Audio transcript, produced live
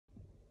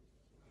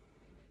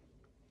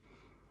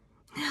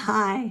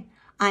Hi,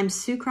 I'm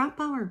Sue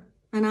Kropbauer,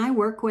 and I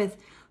work with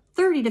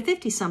 30 to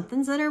 50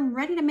 somethings that are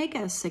ready to make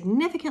a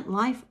significant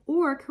life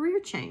or career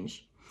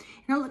change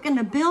and are looking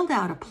to build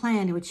out a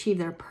plan to achieve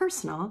their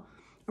personal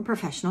or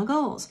professional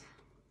goals.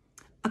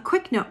 A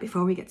quick note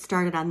before we get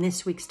started on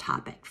this week's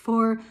topic.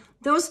 For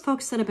those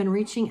folks that have been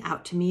reaching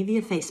out to me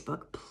via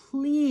Facebook,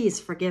 please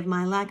forgive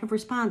my lack of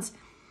response.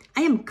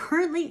 I am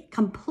currently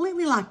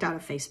completely locked out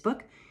of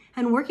Facebook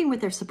and working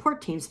with their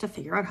support teams to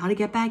figure out how to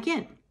get back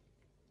in.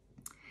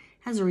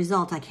 As a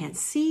result, I can't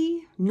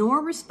see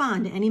nor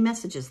respond to any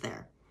messages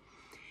there.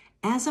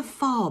 As a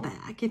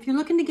fallback, if you're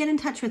looking to get in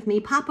touch with me,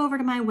 pop over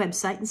to my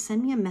website and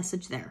send me a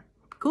message there.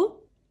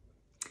 Cool?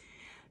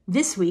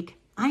 This week,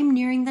 I'm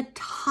nearing the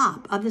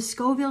top of the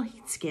Scoville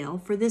heat scale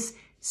for this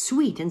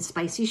Sweet and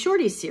Spicy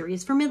Shorties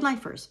series for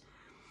midlifers.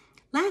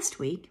 Last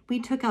week, we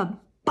took a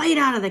bite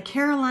out of the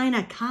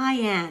Carolina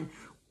cayenne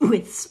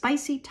with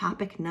spicy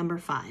topic number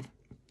 5,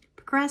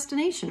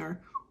 procrastination, or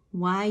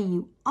why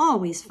you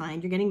always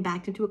find you're getting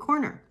backed into a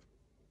corner.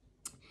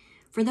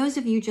 For those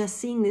of you just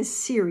seeing this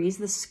series,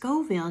 the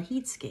Scoville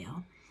heat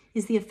scale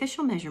is the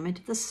official measurement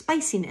of the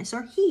spiciness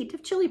or heat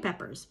of chili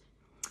peppers.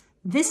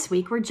 This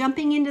week, we're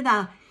jumping into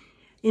the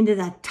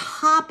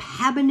top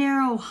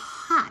habanero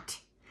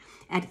hot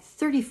at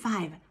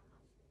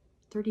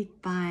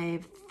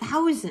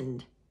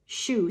 35,000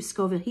 SHU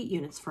Scoville heat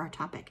units for our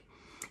topic.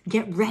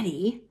 Get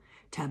ready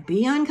to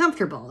be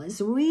uncomfortable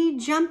as we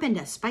jump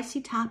into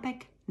spicy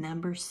topic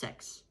number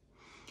 6.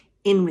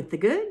 In with the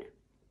good,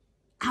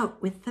 out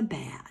with the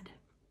bad.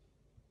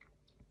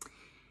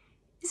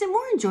 Is it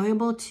more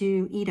enjoyable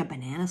to eat a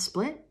banana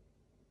split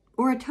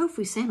or a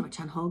tofu sandwich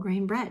on whole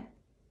grain bread?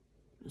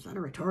 Is that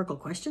a rhetorical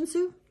question,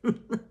 Sue?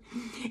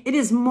 It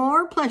is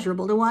more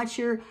pleasurable to watch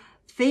your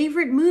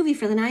favorite movie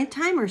for the ninth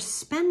time or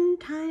spend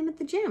time at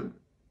the gym.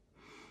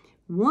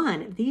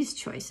 One of these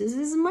choices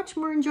is much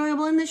more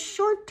enjoyable in the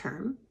short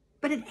term,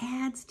 but it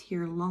adds to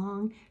your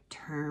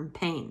long-term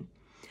pain.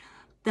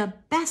 The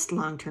best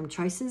long-term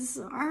choices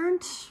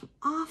aren't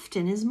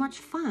often as much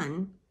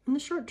fun in the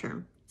short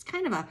term. It's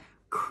kind of a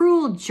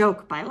cruel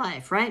joke by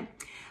life, right?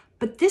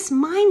 But this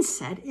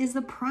mindset is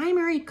the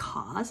primary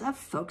cause of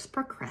folks'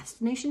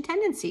 procrastination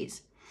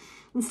tendencies.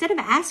 Instead of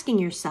asking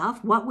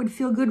yourself what would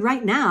feel good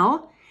right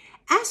now,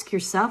 ask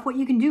yourself what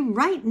you can do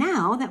right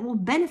now that will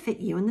benefit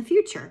you in the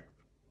future.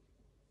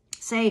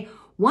 Say,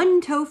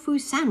 one tofu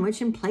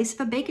sandwich in place of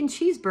a bacon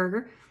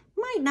cheeseburger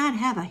might not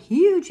have a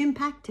huge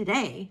impact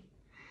today,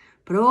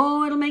 but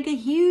it'll make a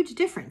huge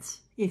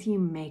difference if you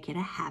make it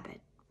a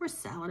habit, or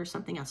salad or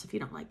something else if you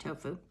don't like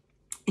tofu.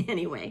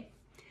 Anyway,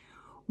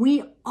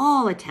 we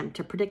all attempt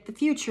to predict the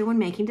future when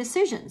making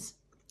decisions.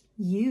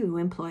 You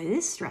employ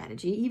this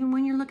strategy even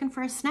when you're looking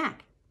for a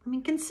snack.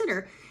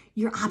 Consider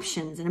your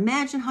options and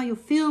imagine how you'll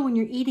feel when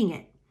you're eating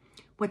it.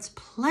 What's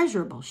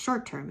pleasurable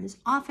short term is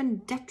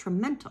often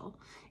detrimental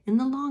in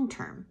the long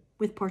term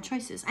with poor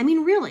choices.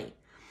 Really.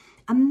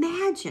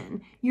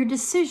 Imagine your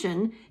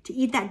decision to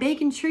eat that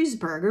bacon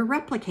cheeseburger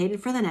replicated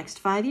for the next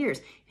 5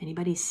 years.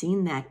 Anybody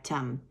seen that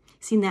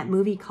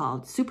movie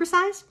called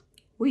Supersize?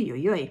 Oy,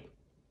 oy, oy.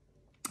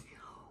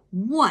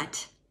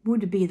 What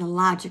would be the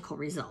logical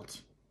result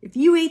if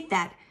you ate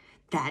that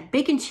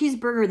bacon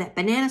cheeseburger, that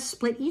banana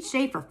split each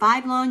day for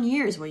 5 long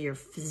years? Will your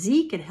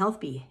physique and health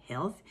be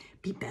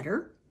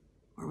better,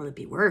 or will it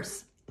be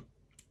worse?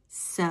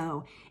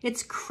 So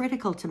it's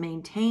critical to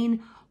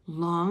maintain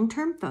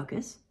long-term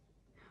focus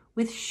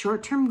with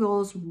short-term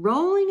goals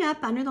rolling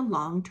up under the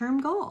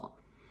long-term goal.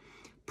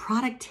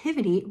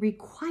 Productivity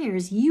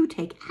requires you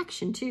take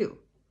action too.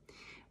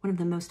 One of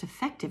the most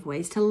effective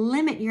ways to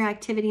limit your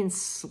activity and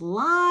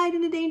slide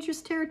into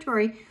dangerous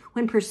territory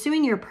when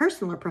pursuing your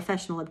personal or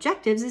professional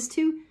objectives is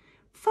to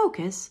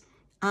focus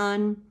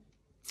on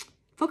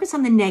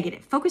the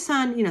negative. Focus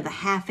on, the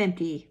half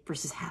empty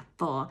versus half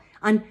full,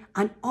 on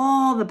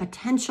all the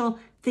potential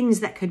things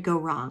that could go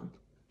wrong.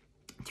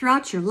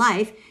 Throughout your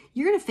life,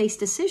 you're going to face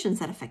decisions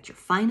that affect your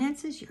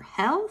finances, your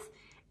health,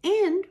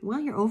 and,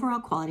 your overall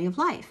quality of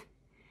life.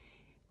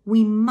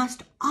 We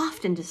must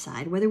often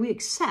decide whether we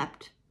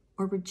accept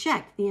or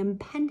reject the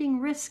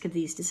impending risk of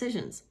these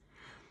decisions.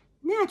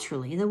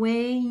 Naturally, the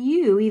way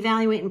you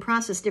evaluate and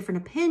process different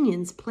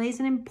opinions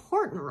plays an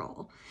important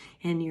role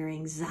in your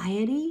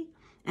anxiety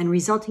and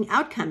resulting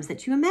outcomes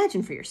that you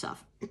imagine for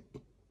yourself.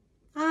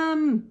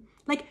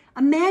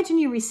 Imagine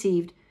you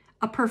received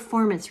a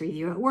performance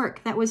review at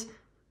work that was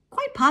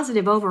quite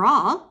positive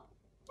overall,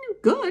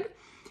 good,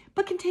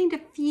 but contained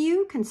a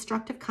few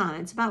constructive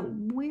comments about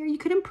where you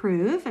could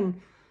improve,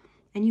 and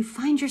you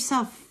find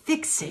yourself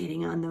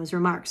fixating on those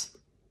remarks.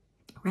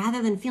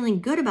 Rather than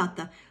feeling good about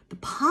the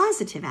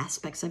positive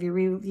aspects of your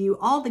review,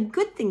 all the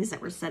good things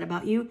that were said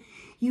about you,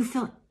 you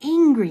feel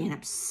angry and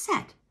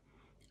upset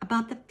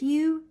about the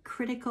few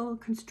critical,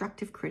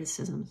 constructive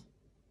criticisms.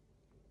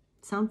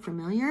 Sound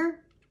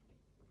familiar?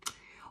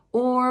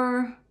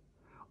 Or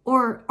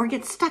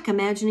get stuck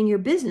imagining your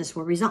business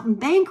will result in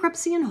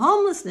bankruptcy and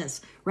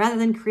homelessness rather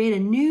than create a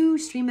new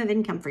stream of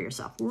income for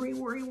yourself. Worry.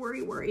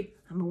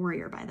 I'm a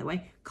worrier, by the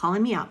way,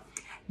 calling me out.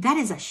 That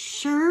is a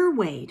sure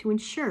way to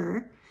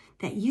ensure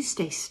that you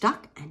stay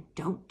stuck and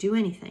don't do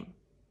anything.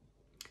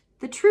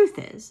 The truth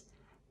is,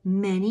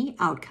 many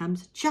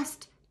outcomes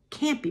just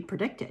can't be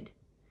predicted.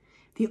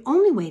 The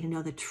only way to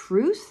know the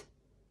truth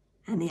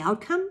and the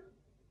outcome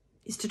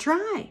is to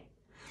try.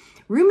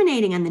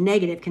 Ruminating on the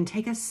negative can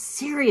take a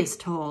serious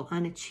toll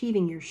on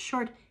achieving your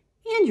short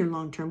and your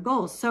long-term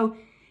goals. So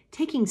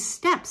taking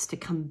steps to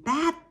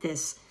combat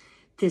this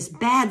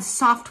bad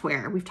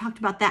software, we've talked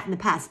about that in the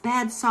past,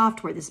 bad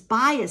software, this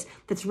bias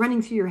that's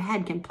running through your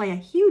head can play a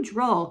huge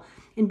role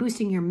in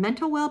boosting your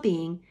mental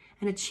well-being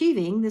and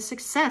achieving the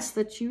success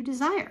that you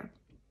desire.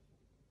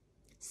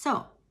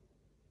 So,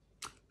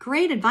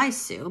 great advice,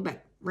 Sue,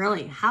 but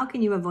really, how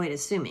can you avoid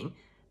assuming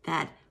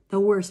that the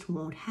worst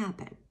won't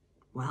happen?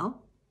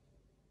 Well,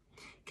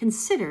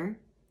 consider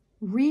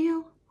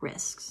real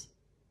risks.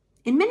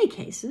 In many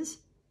cases,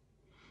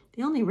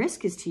 the only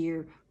risk is to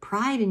your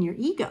pride and your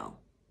ego.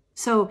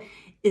 So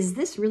is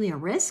this really a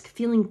risk?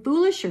 Feeling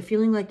foolish or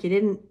feeling like you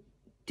didn't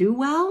do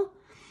well?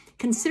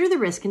 Consider the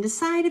risk and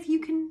decide if you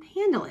can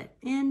handle it.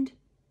 And,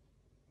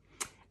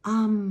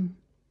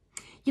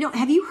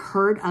 have you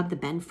heard of the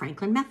Ben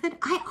Franklin method?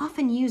 I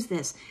often use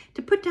this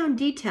to put down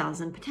details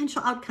and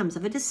potential outcomes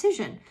of a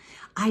decision.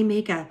 I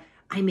make a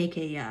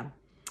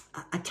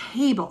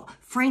table.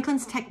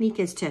 Franklin's technique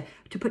is to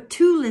put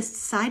two lists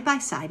side by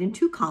side in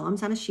two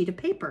columns on a sheet of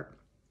paper.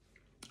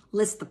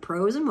 List the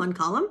pros in one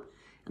column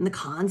and the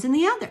cons in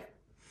the other.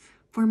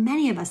 For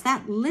many of us,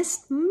 that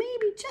list may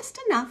be just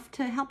enough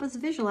to help us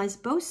visualize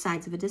both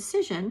sides of a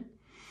decision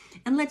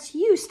and lets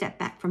you step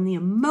back from the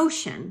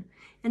emotion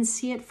and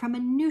see it from a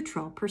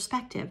neutral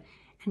perspective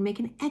and make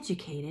an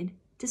educated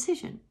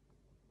decision.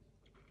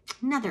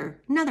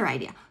 Another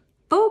idea.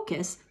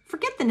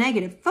 Forget the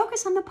negative,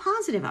 focus on the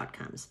positive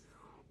outcomes.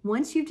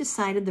 Once you've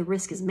decided the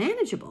risk is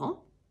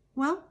manageable,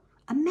 well,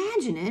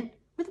 imagine it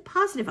with a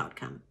positive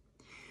outcome.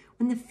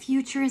 When the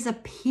future is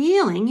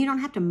appealing, you don't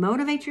have to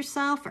motivate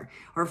yourself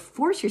or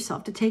force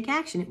yourself to take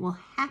action. It will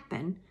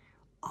happen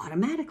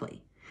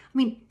automatically.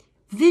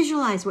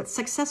 Visualize what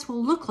success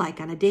will look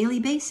like on a daily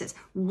basis.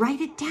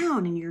 Write it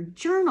down in your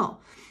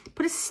journal.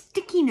 Put a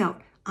sticky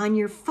note on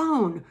your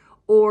phone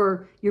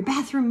or your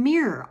bathroom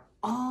mirror.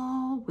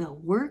 All will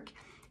work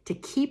to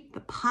keep the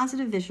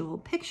positive visual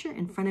picture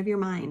in front of your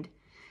mind.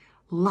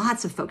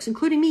 Lots of folks,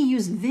 including me,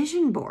 use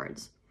vision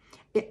boards.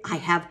 I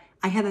have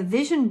a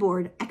vision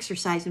board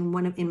exercise in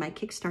my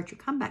Kickstart Your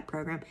Comeback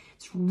program.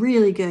 It's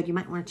really good. You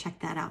might want to check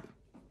that out.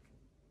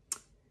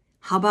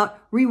 How about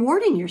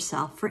rewarding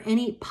yourself for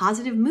any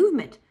positive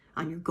movement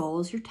on your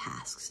goals, your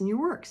tasks, and your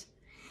works?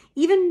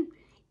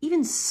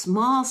 Even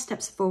small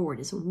steps forward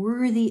is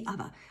worthy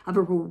of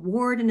a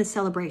reward and a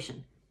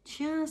celebration.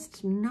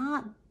 Just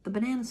not the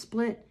banana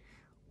split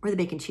or the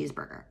bacon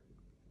cheeseburger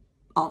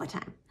all the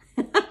time.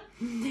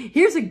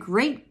 Here's a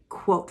great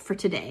quote for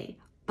today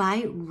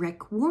by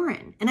Rick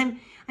Warren. And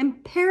I'm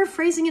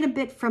paraphrasing it a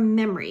bit from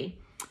memory.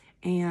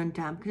 And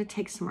I'm going to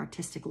take some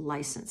artistic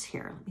license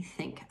here. Let me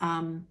think.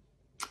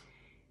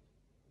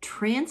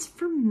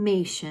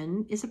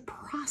 Transformation is a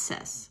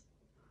process.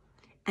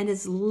 And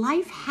as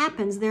life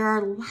happens, there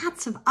are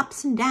lots of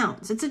ups and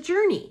downs. It's a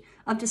journey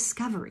of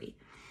discovery.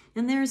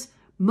 And there's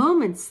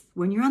moments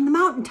when you're on the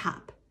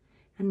mountaintop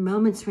and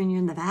moments when you're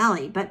in the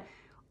valley, but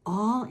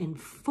all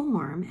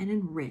inform and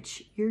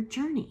enrich your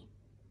journey.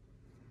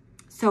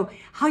 So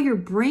how your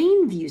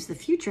brain views the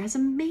future has a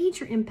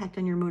major impact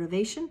on your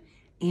motivation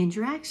and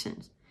your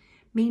actions.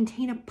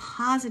 Maintain a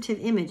positive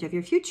image of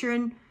your future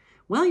and,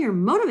 well, your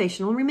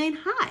motivation will remain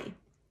high.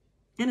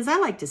 And as I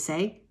like to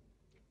say,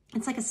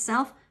 it's like a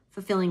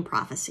self-fulfilling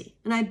prophecy.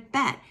 And I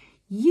bet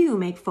you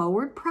make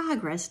forward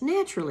progress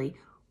naturally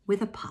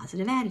with a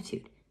positive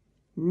attitude.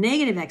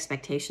 Negative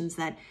expectations,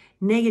 that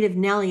negative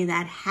Nelly,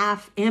 that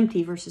half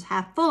empty versus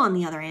half full on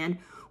the other hand,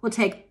 will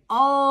take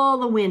all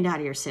the wind out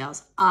of your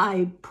sails.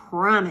 I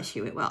promise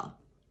you it will.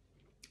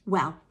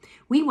 Well,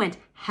 we went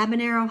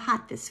habanero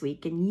hot this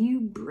week and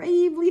you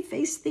bravely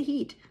faced the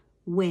heat.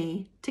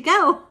 Way to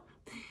go.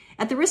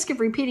 At the risk of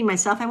repeating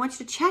myself, I want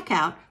you to check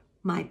out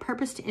my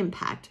Purpose to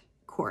Impact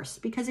course,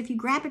 because if you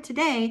grab it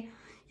today,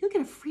 you'll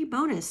get a free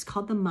bonus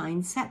called the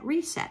Mindset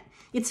Reset.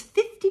 It's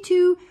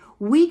 52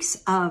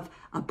 weeks of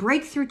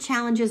breakthrough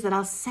challenges that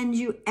I'll send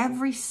you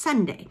every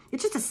Sunday.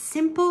 It's just a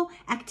simple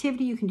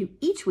activity you can do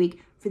each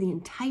week for the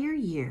entire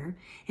year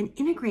and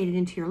integrate it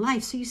into your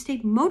life so you stay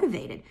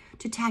motivated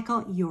to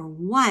tackle your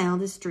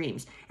wildest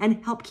dreams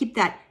and help keep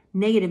that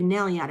negative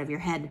Nelly out of your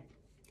head.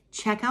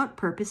 Check out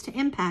Purpose to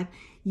Impact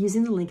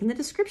using the link in the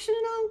description,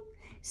 and I'll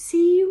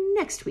see you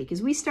next week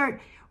as we start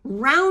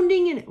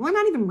rounding, and well,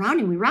 not even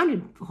rounding, we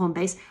rounded home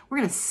base. We're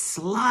going to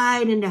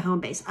slide into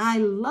home base. I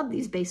love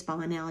these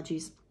baseball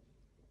analogies.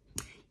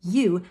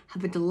 You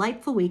have a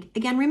delightful week.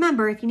 Again,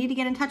 remember, if you need to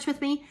get in touch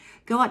with me,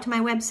 go out to my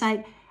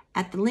website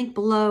at the link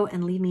below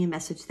and leave me a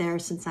message there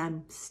since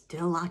I'm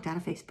still locked out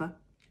of Facebook.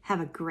 Have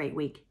a great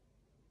week.